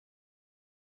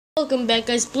Welcome back,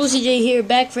 guys. Blue CJ here,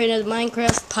 back for another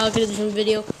Minecraft Pocket Edition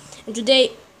video. And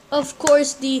today, of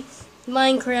course, the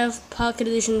Minecraft Pocket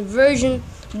Edition version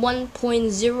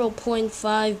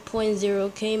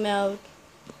 1.0.5.0 came out.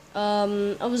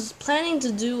 I was planning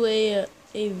to do a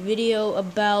video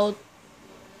about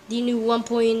the new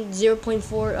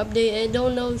 1.0.4 update. I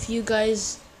don't know if you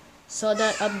guys saw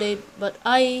that update, but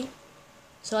I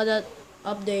saw that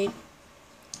update.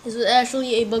 This was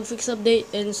actually a bug fix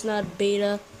update, and it's not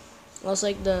beta. I was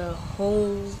like the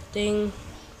whole thing,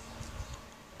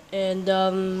 and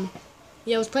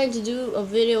yeah, I was planning to do a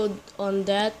video on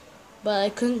that, but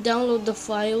I couldn't download the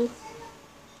file,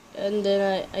 and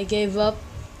then I gave up.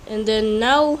 And then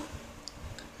now,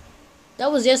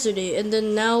 that was yesterday, and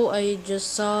then now I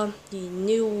just saw the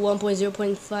new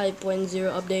 1.0.5.0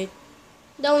 update.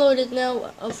 Download it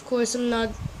now. Of course, I'm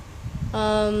not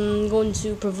going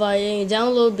to provide any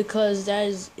download because that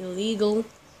is illegal.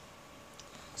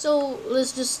 So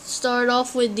let's just start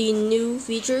off with the new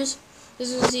features.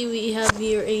 As you can see, we have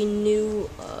here a new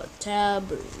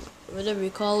tab, or whatever you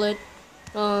call it.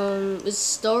 It's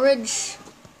storage,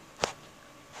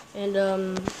 and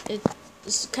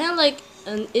it's kind of like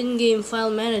an in-game file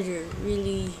manager.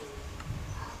 Really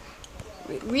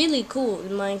cool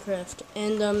in Minecraft.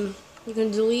 And you can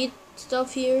delete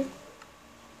stuff here,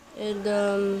 and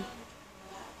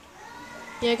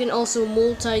yeah, I can also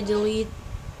multi-delete.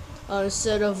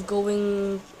 Instead of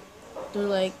going to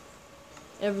like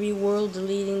every world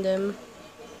deleting them.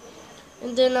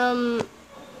 And then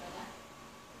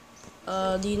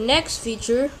the next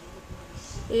feature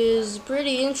is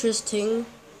pretty interesting.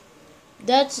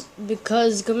 That's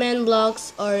because command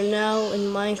blocks are now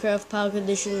in Minecraft Pocket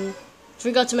Edition.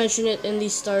 Forgot to mention it in the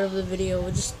start of the video.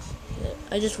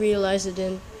 I just realized it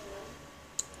didn't.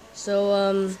 So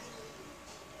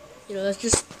let's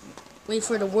just wait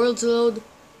for the world to load.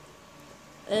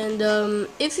 And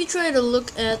if you try to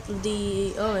look at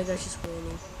the, oh my gosh, it's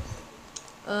raining.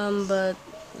 But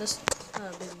that's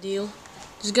not a big deal.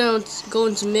 Just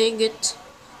going to make it.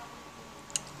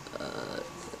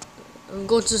 I'm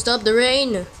going to stop the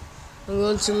rain. I'm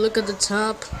going to look at the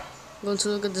top. I'm going to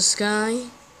look at the sky,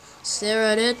 stare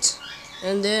at it,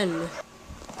 and then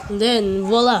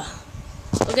voila.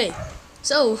 Okay,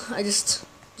 so I just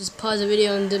pause the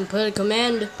video and then put a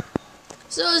command.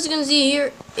 So as you can see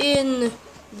here in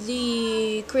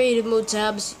the creative mode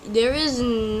tabs, there is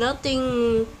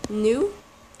nothing new,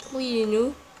 completely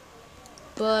new,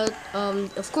 but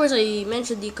of course I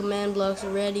mentioned the command blocks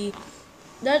already.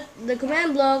 That the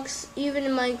command blocks, even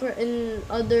in Minecraft, in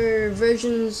other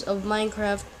versions of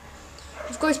Minecraft,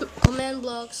 of course, command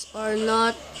blocks are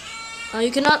not.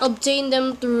 You cannot obtain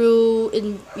them through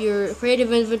in your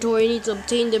creative inventory. You need to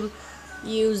obtain them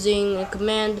using a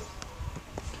command.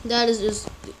 That is just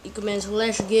the command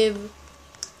 /give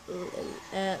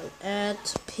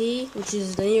at P, which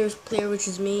is the nearest player, which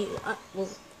is me. Well,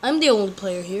 I'm the only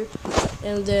player here.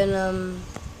 And then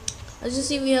as you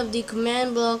see, we have the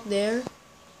command block there.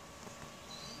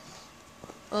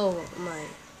 Oh my,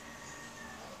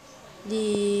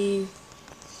 the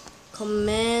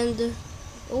command,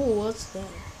 oh, what's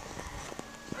that?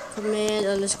 Command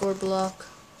underscore block,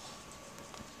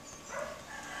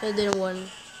 and then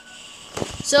one.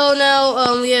 So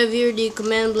now we have here the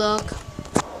command block.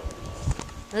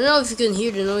 I don't know if you can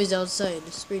hear the noise outside.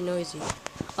 It's pretty noisy.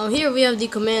 Here we have the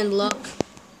command block,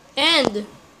 and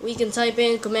we can type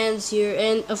in commands here.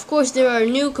 And of course, there are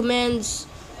new commands.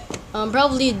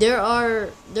 Probably there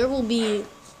will be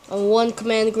one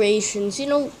command creations. You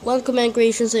know, one command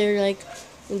creations are like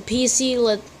in PC.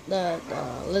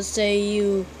 Let's say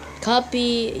you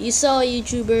saw a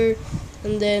YouTuber,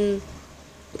 and then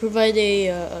provide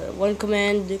a one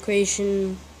command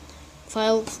creation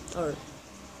file, or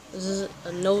this is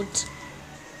a note.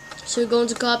 So you're going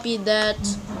to copy that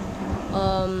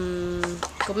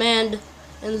command,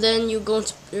 and then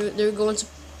they're going to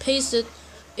paste it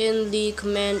in the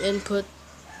command input.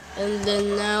 And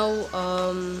then now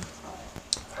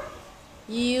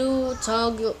you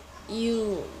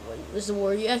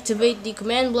activate the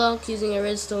command block using a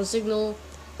redstone signal,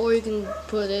 or you can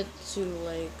put it to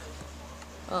like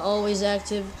always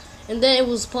active, and then it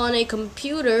will spawn a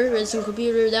redstone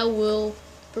computer that will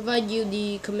provide you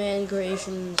the command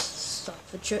creation stuff.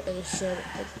 I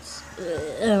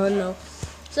don't know.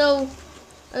 So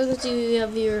as you can see, we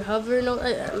have here hover. No,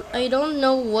 I don't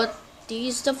know what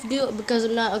these stuff do because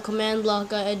I'm not a command block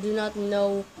guy. I do not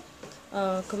know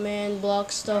command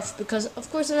block stuff because of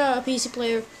course I'm not a PC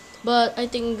player. But I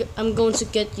think I'm going to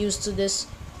get used to this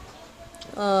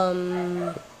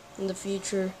in the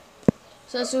future.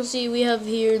 So as you can see, we have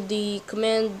here the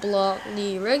command block,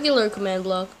 the regular command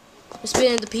block, It's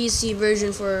been in the PC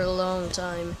version for a long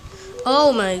time.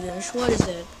 Oh my gosh, what is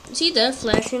that? See that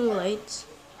flashing lights?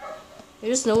 I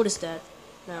just noticed that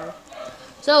now.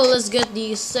 So let's get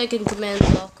the second command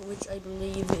block, which I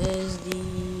believe is the...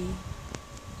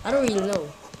 I don't really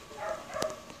know.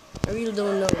 I really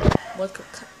don't know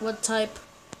what type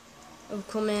of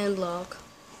command block.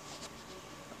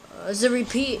 It's a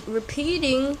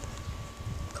repeating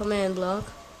command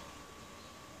block.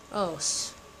 Oh,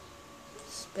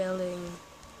 spelling.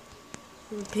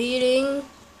 Repeating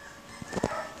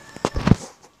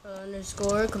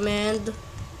underscore command.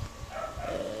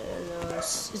 And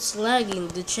it's lagging.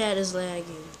 The chat is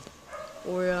lagging,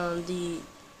 or the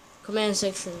command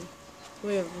section,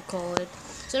 whatever we call it.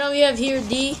 So now we have here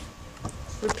the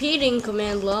repeating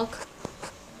command block,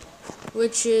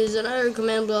 which is another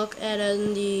command block added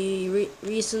in the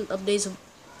recent updates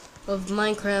of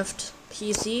Minecraft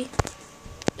PC.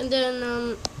 And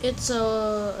then it's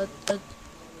a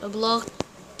block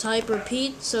type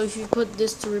repeat. So if you put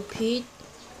this to repeat,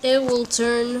 it will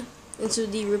turn into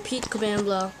the repeat command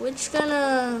block, which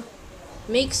kinda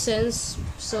makes sense.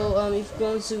 So if you're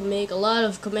going to make a lot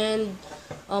of command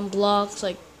blocks,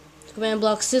 like command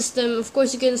block system, of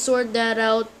course you can sort that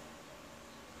out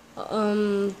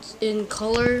in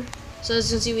color. So as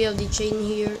you can see, we have the chain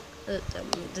here,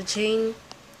 the chain.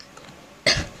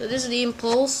 So this is the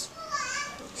impulse.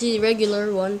 See the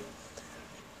regular one.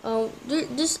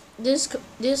 This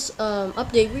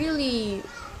update really,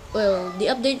 well, the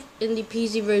update in the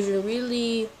PC version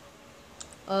really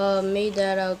made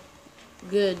that out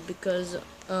good, because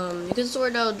you can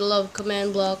sort out a lot of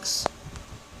command blocks.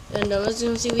 And as you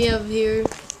can see, we have here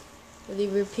the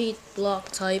repeat block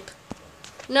type.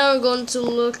 Now we're going to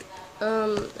look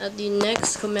at the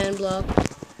next command block,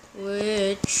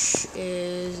 which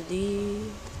is the...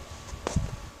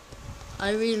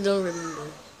 I really don't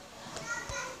remember.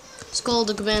 It's called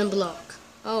the command block.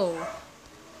 Oh,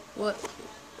 what?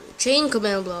 Chain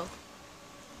command block.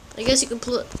 I guess you can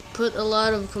put a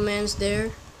lot of commands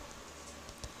there,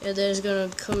 and then it's gonna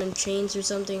come in chains or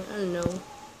something. I don't know.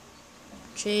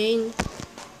 Chain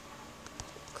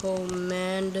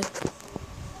command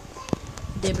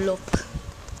deblock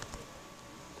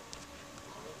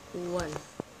 1.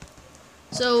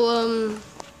 So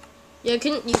yeah,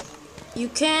 you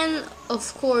can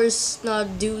of course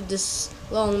not do this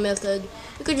long method.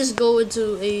 You could just go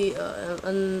into a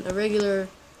regular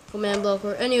command block,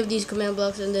 or any of these command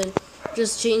blocks, and then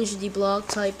just change the block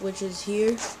type, which is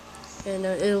here, and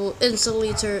it will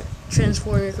instantly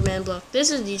transform your command block.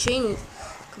 This is the chain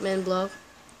command block.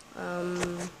 I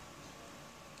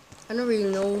don't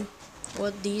really know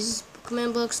what these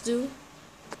command blocks do.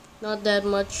 Not that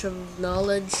much of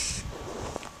knowledge.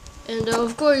 And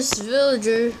of course,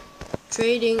 villager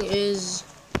trading is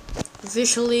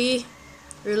officially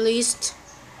released.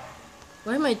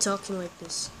 Why am I talking like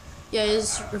this? Yeah,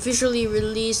 it's officially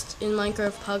released in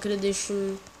Minecraft Pocket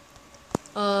Edition.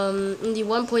 In the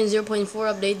 1.0.4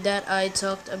 update that I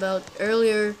talked about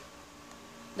earlier,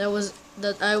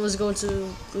 that I was going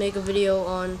to make a video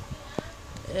on,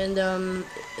 and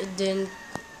it didn't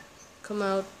come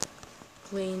out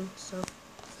clean. So,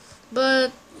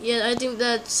 but yeah, I think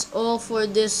that's all for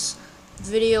this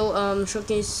video,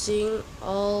 showcasing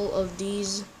all of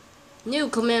these new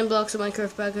command blocks of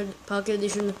Minecraft Pocket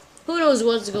Edition. Who knows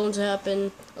what's going to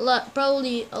happen?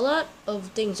 Probably a lot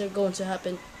of things are going to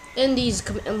happen in these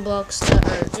command blocks that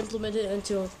are implemented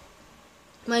into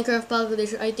Minecraft Pocket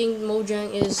Edition. I think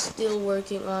Mojang is still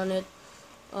working on it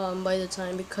by the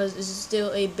time, because this is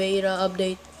still a beta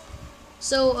update.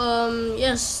 So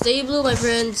yes, stay blue, my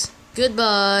friends.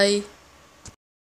 Goodbye.